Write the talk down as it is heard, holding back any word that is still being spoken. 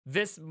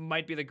This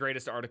might be the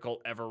greatest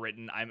article ever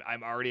written.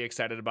 I'm already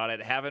excited about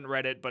it. Haven't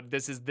read it, but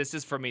this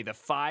is for me. The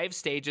 5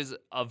 stages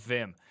of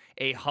Vim,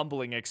 a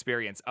humbling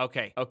experience.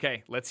 Okay,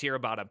 let's hear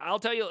about them. I'll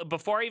tell you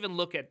before I even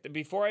look at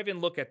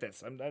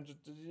this. I'm just,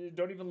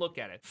 don't even look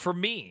at it. For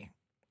me,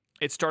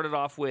 it started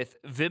off with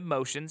Vim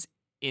motions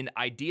in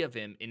Idea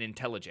Vim in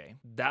IntelliJ.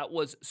 That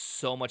was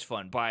so much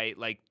fun. By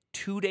like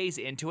 2 days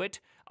into it,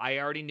 I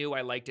already knew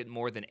I liked it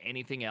more than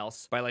anything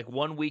else. By like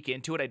 1 week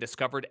into it, I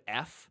discovered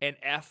F, and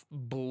F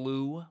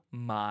blew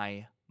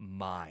my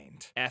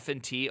mind. F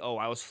and T, oh,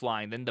 I was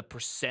flying. Then the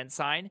percent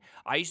sign,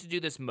 I used to do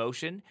this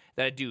motion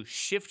that I'd do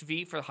Shift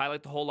V for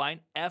highlight the whole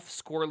line, F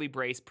squirrely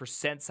brace,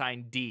 percent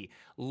sign D.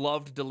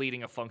 Loved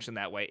deleting a function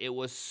that way. It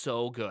was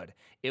so good.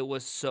 It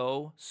was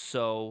so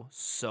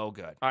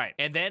good. All right,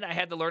 and then I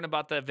had to learn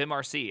about the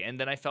vimrc, and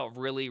then I felt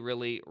really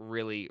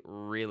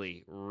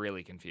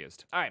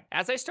confused. All right,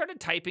 as I started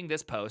typing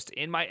this post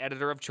in my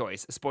editor of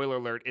choice, spoiler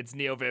alert, it's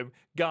NeoVim,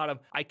 got him,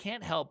 I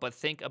can't help but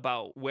think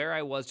about where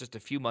I was just a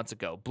few months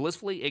ago,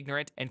 blissfully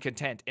ignorant and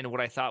content in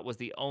what I thought was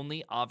the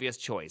only obvious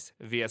choice,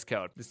 VS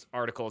Code. This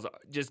article is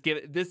just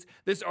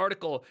this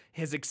article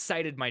has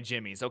excited my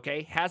jimmies,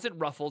 okay? Hasn't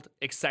ruffled,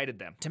 excited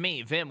them. To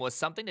me, Vim was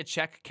something to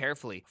check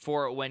carefully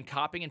for when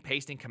copying and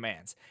pasting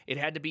commands. It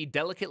had to be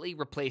delicately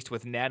replaced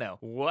with nano.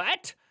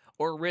 What?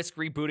 Or risk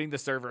rebooting the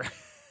server.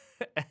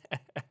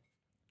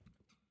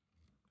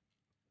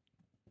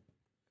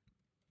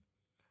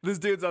 This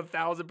dude's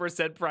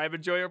 1000% prime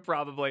enjoyer,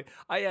 probably.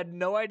 I had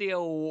no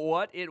idea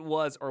what it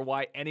was or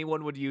why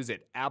anyone would use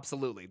it.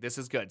 Absolutely. This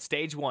is good.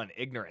 Stage 1,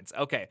 ignorance.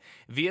 Okay.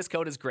 VS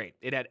Code is great.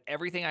 It had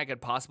everything I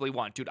could possibly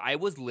want. Dude, I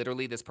was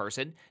literally this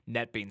person.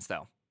 NetBeans,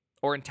 though.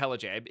 Or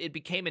IntelliJ. It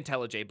became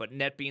IntelliJ, but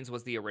NetBeans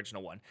was the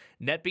original one.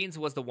 NetBeans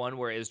was the one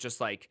where it was just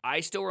like,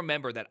 I still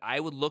remember that I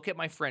would look at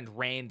my friend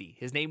Randy.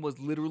 His name was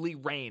literally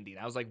Randy.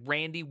 And I was like,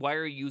 Randy, why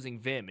are you using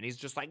Vim? And he's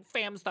just like,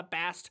 Vim's the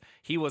best.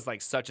 He was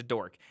like such a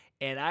dork.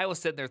 And I was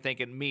sitting there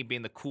thinking, me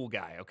being the cool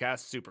guy, okay? I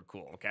was super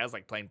cool, okay? I was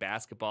like playing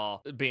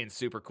basketball, being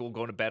super cool,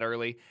 going to bed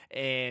early.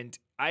 And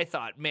I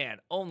thought, man,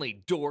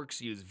 only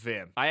dorks use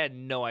Vim. I had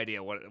no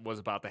idea what was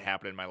about to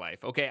happen in my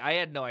life, okay? I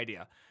had no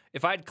idea.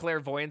 If I had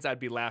clairvoyance,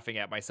 I'd be laughing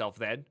at myself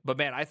then. But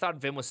man, I thought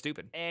Vim was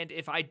stupid. And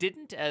if I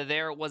didn't,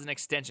 there was an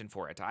extension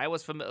for it. I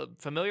was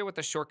familiar with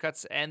the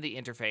shortcuts and the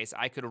interface.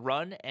 I could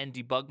run and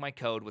debug my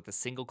code with a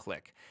single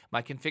click.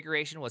 My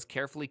configuration was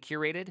carefully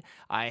curated.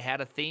 I had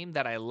a theme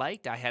that I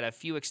liked. I had a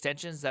few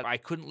extensions that I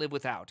couldn't live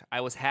without. I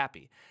was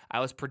happy.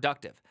 I was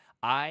productive.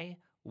 I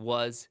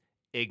was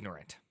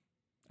ignorant.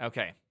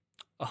 Okay.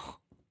 Oh.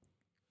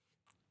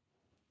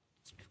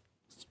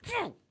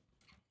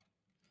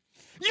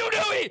 You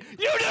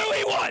knew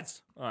he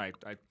was! All right,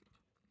 I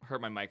hurt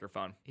my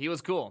microphone. He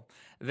was cool.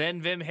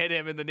 Then Vim hit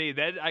him in the knee.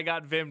 Then I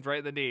got Vimmed right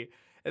in the knee.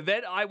 And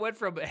then I went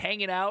from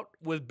hanging out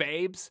with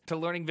babes to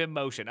learning Vim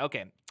motion.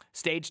 Okay,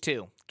 stage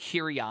 2,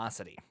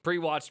 curiosity.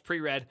 Pre-watched,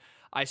 pre-read.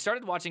 I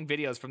started watching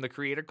videos from the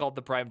creator called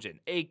The Primegen,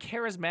 a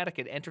charismatic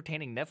and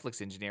entertaining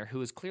Netflix engineer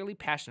who is clearly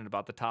passionate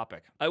about the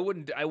topic. I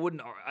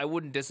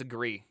wouldn't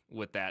disagree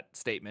with that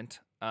statement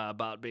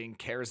about being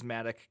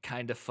charismatic,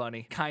 kind of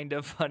funny.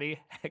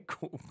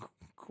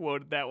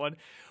 Quoted that one.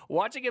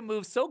 Watching him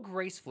move so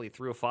gracefully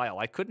through a file,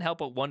 I couldn't help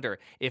but wonder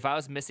if I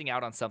was missing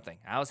out on something.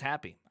 I was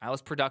happy. I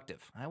was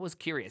productive. I was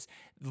curious.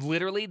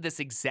 Literally this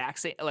exact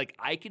same, like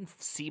I can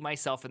see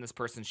myself in this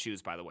person's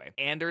shoes, by the way.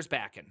 Anders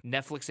Bakken,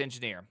 Netflix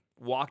engineer,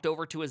 walked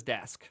over to his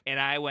desk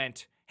and I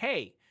went,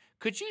 hey,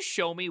 could you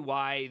show me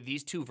why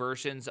these 2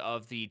 versions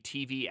of the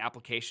TV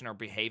application are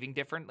behaving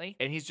differently?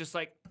 And he's just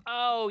like,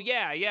 oh,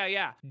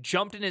 yeah.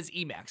 Jumped in his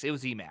Emacs. It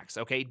was Emacs,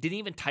 okay? Didn't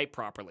even type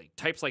properly.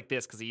 Types like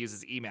this because he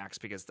uses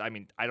Emacs because, I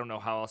mean, I don't know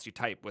how else you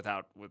type with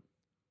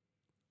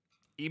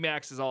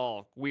Emacs is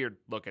all weird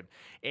looking.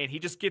 And he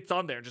just gets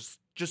on there and just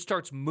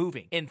starts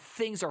moving. And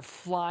things are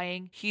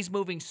flying. He's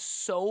moving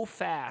so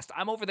fast.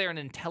 I'm over there in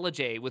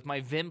IntelliJ with my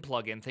Vim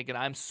plugin thinking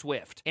I'm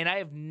Swift. And I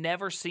have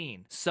never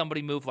seen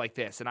somebody move like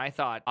this. And I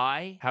thought,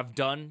 I have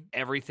done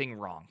everything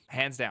wrong.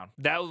 Hands down.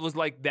 That was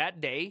like that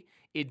day.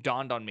 It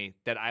dawned on me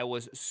that I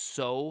was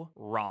so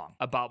wrong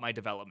about my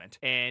development.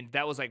 And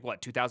that was like,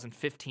 what,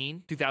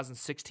 2015,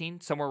 2016,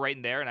 somewhere right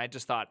in there. And I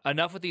just thought,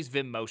 enough with these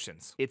Vim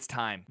motions. It's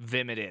time.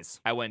 Vim it is.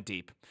 I went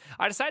deep.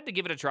 I decided to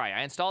give it a try.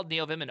 I installed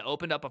NeoVim and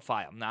opened up a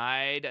file.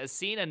 I'd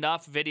seen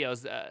enough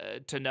videos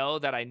to know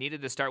that I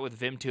needed to start with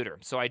Vim Tutor,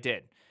 so I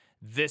did.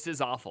 This is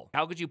awful.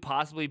 How could you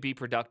possibly be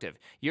productive?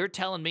 You're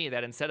telling me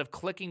that instead of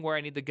clicking where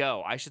I need to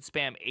go, I should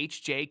spam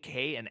H, J,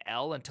 K, and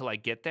L until I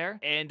get there?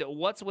 And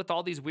what's with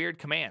all these weird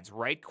commands?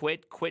 Right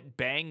quit, quit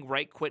bang,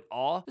 right quit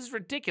all? This is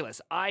ridiculous.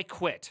 I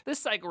quit. This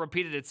cycle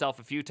repeated itself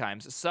a few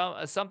times.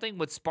 Something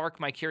would spark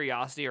my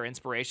curiosity or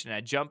inspiration and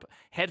I'd jump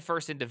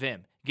headfirst into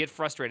Vim, get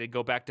frustrated,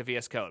 go back to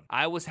VS Code.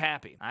 I was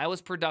happy. I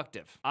was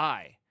productive.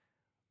 I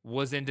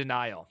was in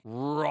denial.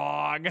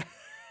 Wrong.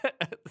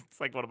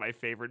 It's like one of my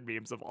favorite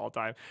memes of all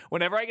time.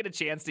 Whenever I get a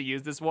chance to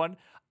use this one,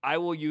 I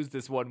will use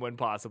this one when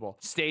possible.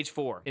 Stage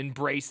 4,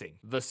 embracing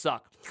the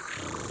suck.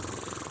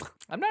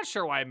 I'm not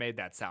sure why I made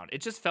that sound.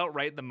 It just felt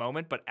right in the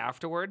moment, but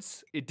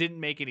afterwards, it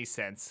didn't make any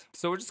sense.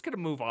 So we're just gonna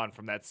move on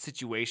from that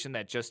situation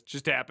that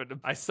just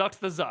happened. I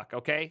sucked the Zuck,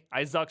 okay?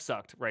 I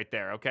sucked right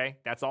there, okay?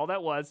 That's all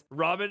that was.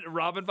 Robin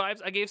vibes.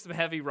 I gave some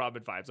heavy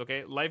Robin vibes,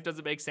 okay? Life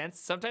doesn't make sense.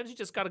 Sometimes you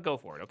just gotta go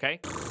for it, okay?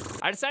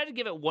 I decided to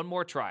give it one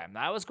more try.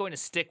 I was going to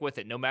stick with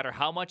it no matter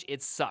how much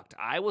it sucked.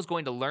 I was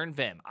going to learn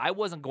Vim. I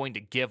wasn't going to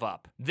give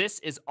up. This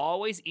is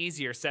always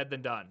easier said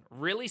than done.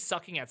 Really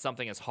sucking at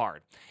something is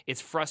hard.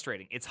 It's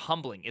frustrating. It's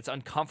humbling. It's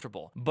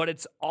uncomfortable. But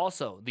it's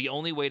also the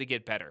only way to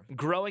get better.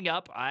 Growing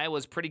up, I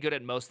was pretty good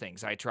at most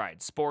things I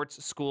tried.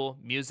 Sports, school,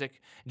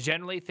 music.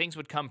 Generally, things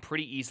would come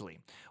pretty easily.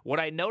 What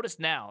I noticed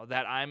now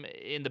that I'm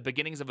in the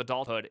beginnings of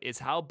adulthood is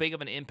how big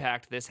of an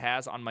impact this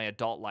has on my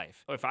adult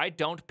life. If I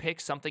don't pick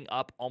something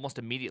up almost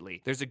immediately,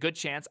 there's a good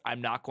chance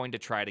I'm not going to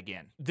try it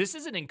again. This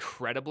is an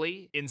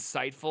incredibly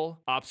insightful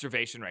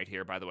observation right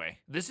here, by the way.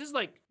 This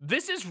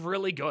is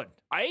really good.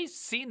 I've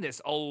seen this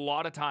a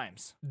lot of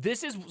times.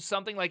 This is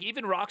something like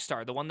even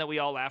Rockstar, the one that we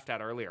all laughed at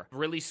earlier.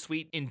 Really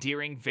sweet,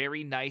 endearing,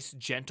 very nice,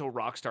 gentle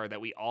Rockstar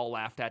that we all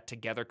laughed at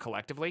together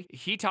collectively.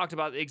 He talked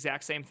about the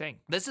exact same thing.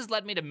 This has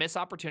led me to miss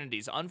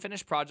opportunities,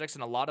 unfinished projects,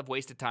 and a lot of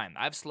wasted time.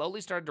 I've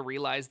slowly started to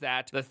realize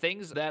that the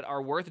things that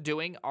are worth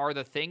doing are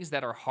the things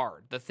that are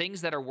hard. The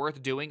things that are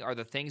worth doing are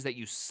the things that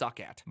you suck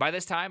at. By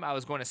this time, I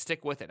was going to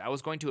stick with it. I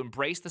was going to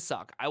embrace the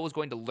suck. I was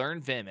going to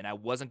learn Vim, and I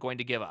wasn't going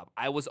to give up.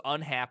 I was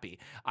unhappy.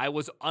 I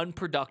was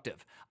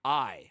unproductive.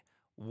 I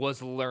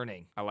was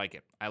learning. I like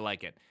it. I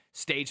like it.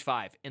 Stage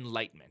 5,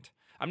 enlightenment.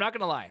 I'm not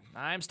gonna lie,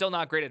 I'm still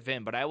not great at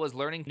Vim, but I was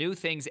learning new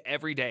things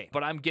every day.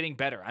 But I'm getting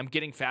better, I'm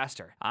getting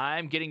faster,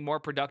 I'm getting more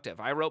productive.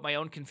 I wrote my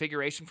own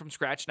configuration from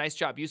scratch. Nice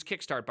job. Use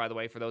Kickstart, by the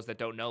way, for those that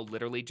don't know.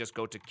 Literally just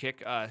go to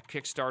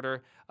Kickstarter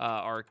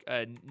or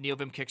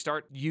NeoVim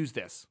Kickstart. Use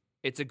this.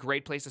 It's a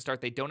great place to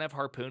start. They don't have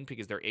Harpoon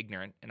because they're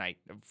ignorant, and I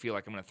feel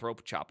like I'm gonna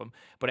throat chop them.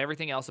 But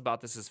everything else about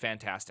this is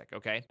fantastic,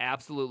 okay?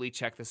 Absolutely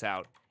check this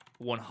out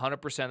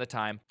 100% of the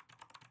time.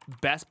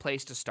 Best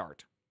place to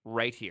start,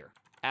 right here.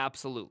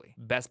 Absolutely.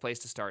 Best place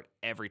to start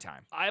every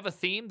time. I have a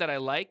theme that I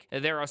like.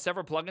 There are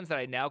several plugins that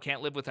I now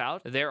can't live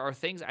without. There are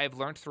things I've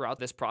learned throughout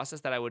this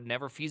process that I would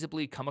never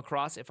feasibly come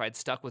across if I'd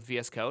stuck with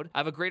VS Code. I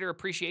have a greater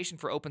appreciation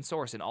for open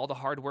source and all the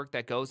hard work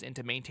that goes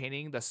into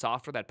maintaining the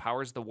software that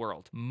powers the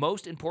world.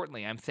 Most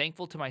importantly, I'm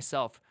thankful to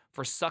myself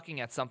for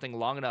sucking at something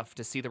long enough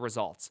to see the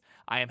results.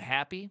 I am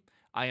happy.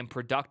 I am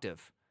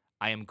productive.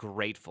 I am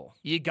grateful.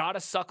 You gotta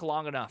suck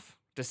long enough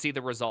to see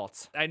the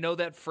results. I know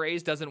that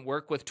phrase doesn't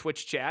work with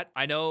Twitch chat.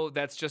 I know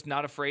that's just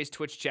not a phrase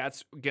Twitch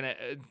chat's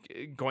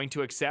going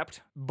to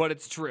accept, but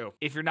it's true.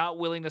 If you're not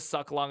willing to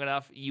suck long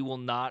enough, you will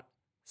not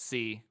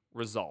see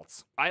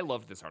results. I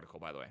loved this article,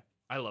 by the way.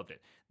 I loved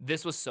it.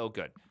 This was so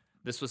good.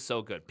 This was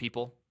so good.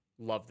 People,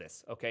 love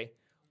this, okay?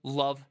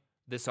 Love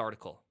this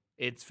article.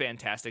 It's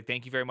fantastic.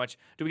 Thank you very much.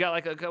 Do we got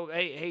like a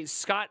hey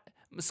Scott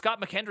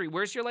McHenry,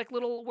 where's your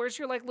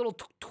little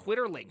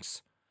Twitter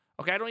links?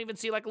 Okay, I don't even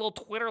see like a little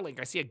Twitter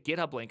link. I see a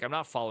GitHub link. I'm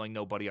not following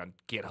nobody on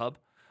GitHub.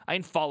 I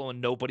ain't following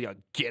nobody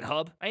on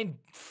GitHub. I ain't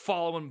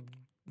following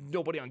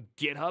nobody on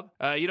GitHub.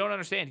 You don't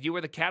understand. You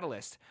were the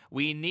catalyst.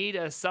 We need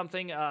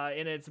something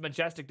in its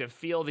majestic to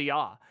feel the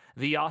awe,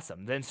 the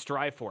awesome, then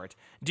strive for it.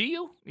 Do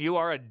you? You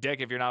are a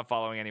dick if you're not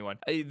following anyone.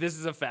 This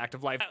is a fact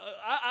of life.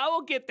 I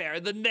will get there.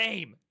 The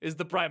name is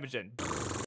the Primogen.